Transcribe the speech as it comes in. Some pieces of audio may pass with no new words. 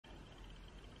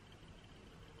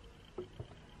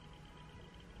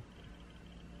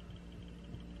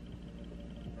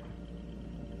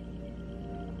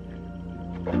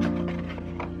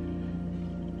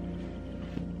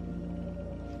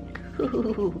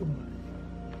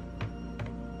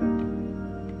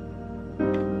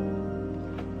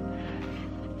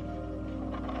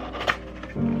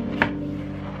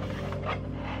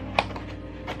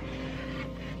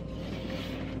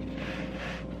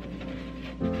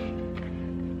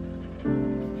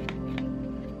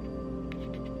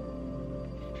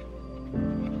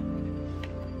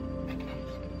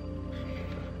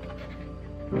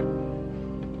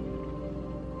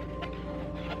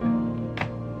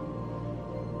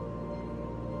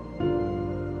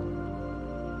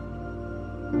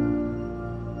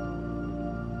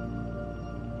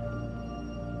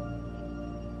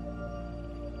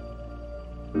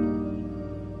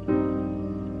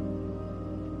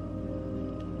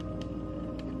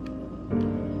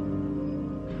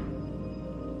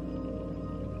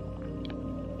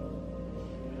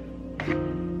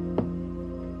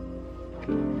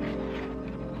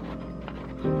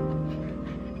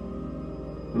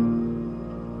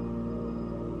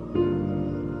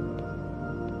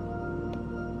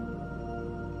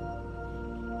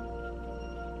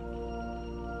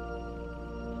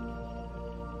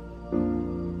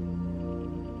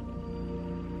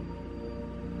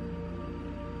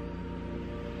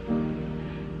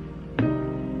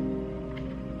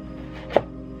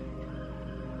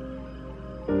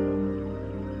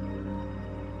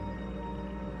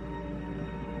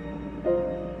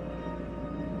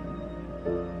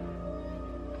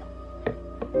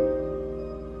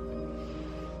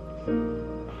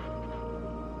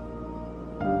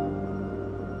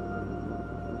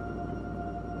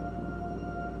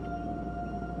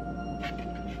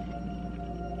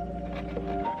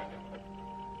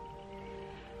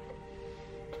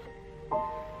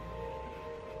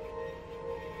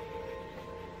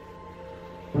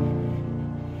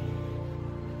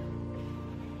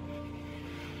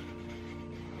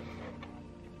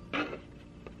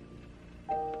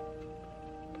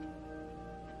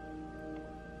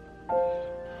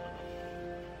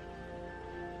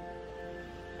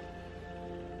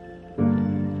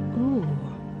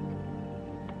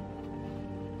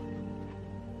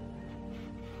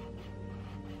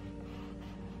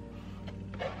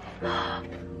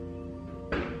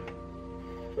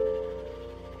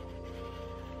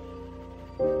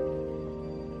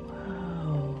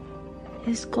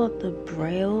It's got the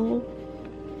braille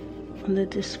on the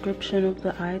description of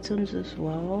the items as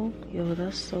well. Yo,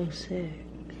 that's so sick.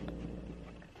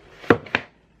 I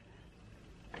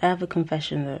have a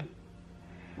confession though.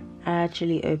 I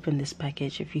actually opened this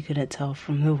package, if you couldn't tell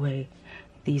from the way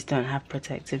these don't have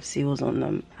protective seals on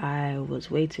them. I was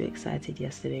way too excited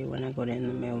yesterday when I got it in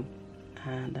the mail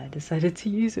and I decided to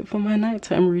use it for my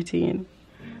nighttime routine.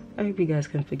 I hope you guys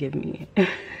can forgive me.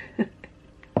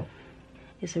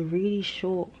 It's a really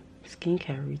short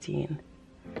skincare routine,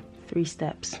 3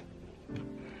 steps,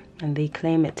 and they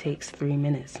claim it takes 3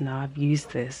 minutes. Now I've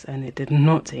used this and it did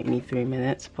not take me 3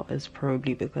 minutes, but it's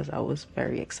probably because I was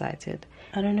very excited.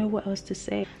 I don't know what else to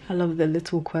say. I love the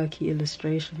little quirky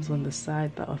illustrations on the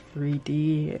side that are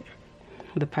 3D.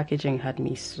 The packaging had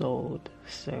me sold.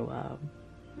 So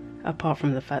apart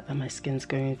from the fact that my skin's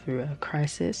going through a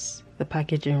crisis, the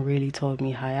packaging really told me,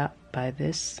 Hyatt, buy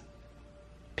this.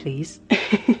 Please.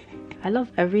 I love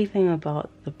everything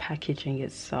about the packaging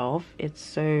itself. It's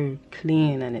so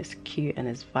clean and it's cute and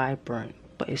it's vibrant,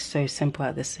 but it's so simple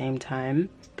at the same time.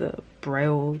 The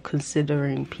braille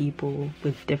considering people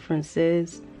with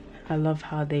differences. I love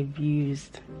how they've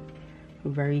used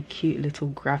very cute little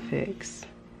graphics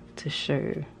to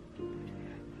show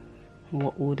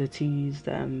what order to use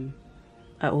them.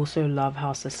 I also love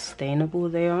how sustainable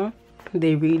they are.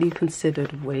 They really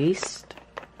considered waste.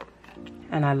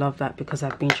 And I love that because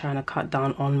I've been trying to cut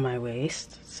down on my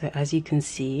waste. So as you can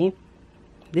see,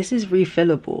 this is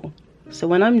refillable. So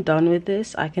when I'm done with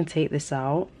this, I can take this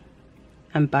out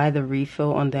and buy the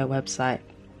refill on their website,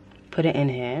 put it in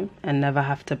here, and never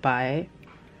have to buy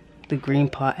the green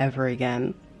part ever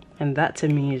again. And that to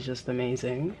me is just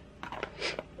amazing.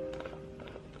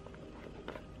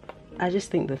 I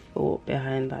just think the thought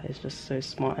behind that is just so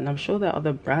smart, and I'm sure there are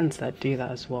other brands that do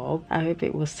that as well. I hope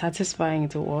it was satisfying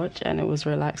to watch and it was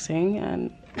relaxing,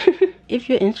 and if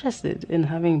you're interested in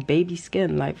having baby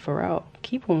skin like Pharrell,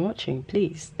 keep on watching,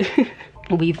 please.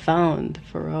 We found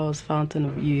Pharrell's fountain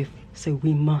of youth, so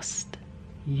we must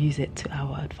use it to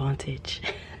our advantage.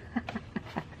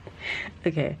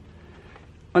 Okay,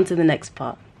 on to the next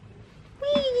part.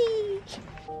 Whee!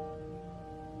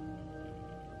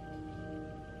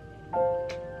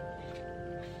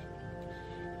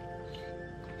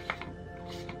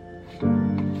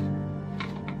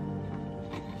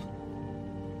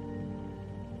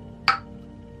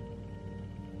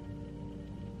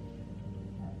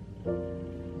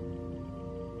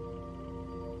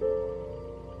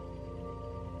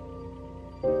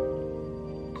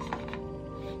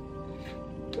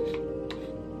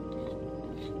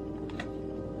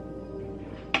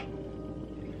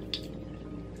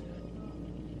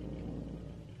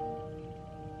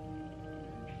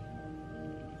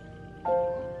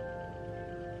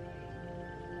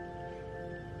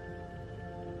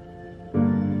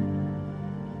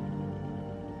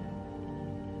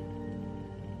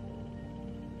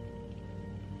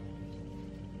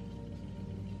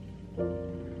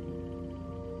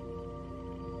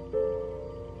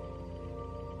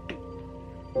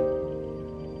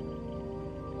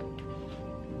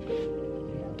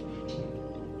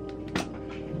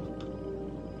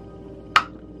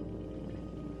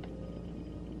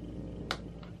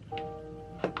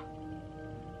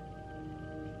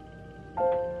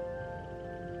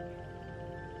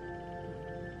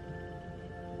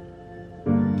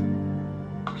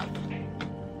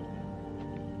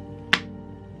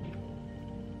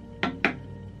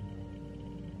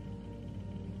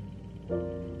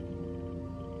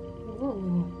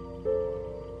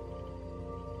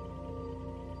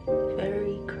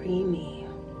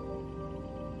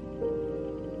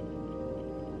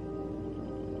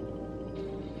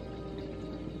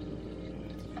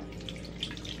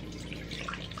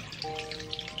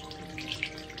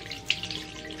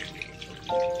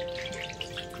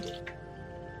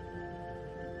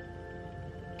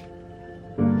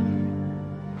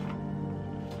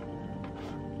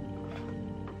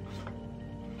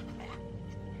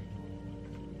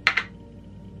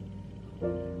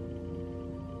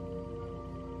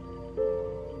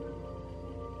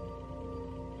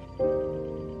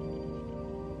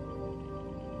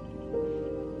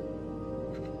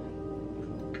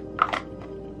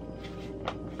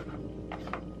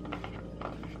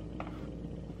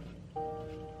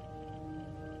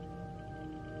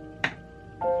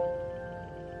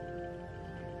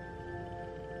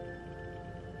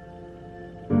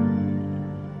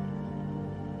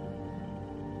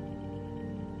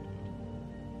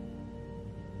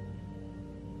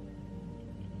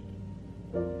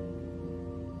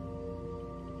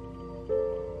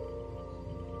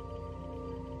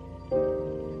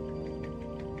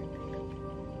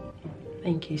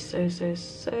 Thank you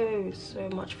so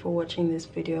much for watching this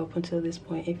video up until this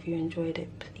point. If you enjoyed it,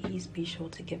 please be sure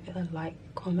to give it a like,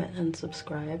 comment and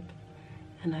subscribe,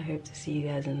 and I hope to see you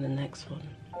guys in the next one.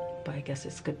 But I guess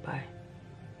it's goodbye.